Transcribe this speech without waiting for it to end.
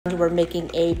We're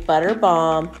making a butter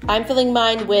bomb. I'm filling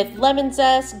mine with lemon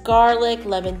zest, garlic,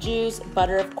 lemon juice,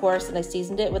 butter of course, and I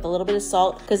seasoned it with a little bit of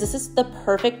salt because this is the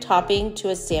perfect topping to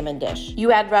a salmon dish.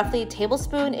 You add roughly a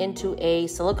tablespoon into a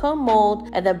silicone mold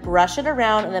and then brush it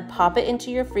around and then pop it into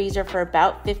your freezer for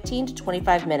about 15 to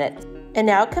 25 minutes. And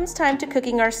now it comes time to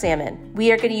cooking our salmon.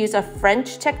 We are going to use a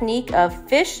French technique of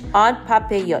fish en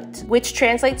papillote, which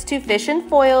translates to fish in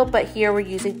foil, but here we're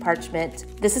using parchment.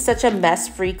 This is such a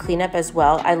mess-free cleanup as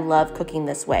well. I love cooking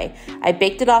this way. I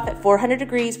baked it off at 400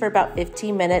 degrees for about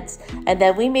 15 minutes, and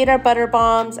then we made our butter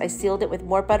bombs. I sealed it with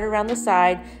more butter around the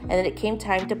side, and then it came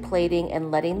time to plating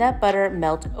and letting that butter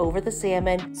melt over the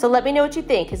salmon. So let me know what you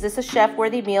think. Is this a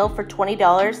chef-worthy meal for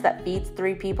 $20 that feeds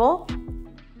 3 people?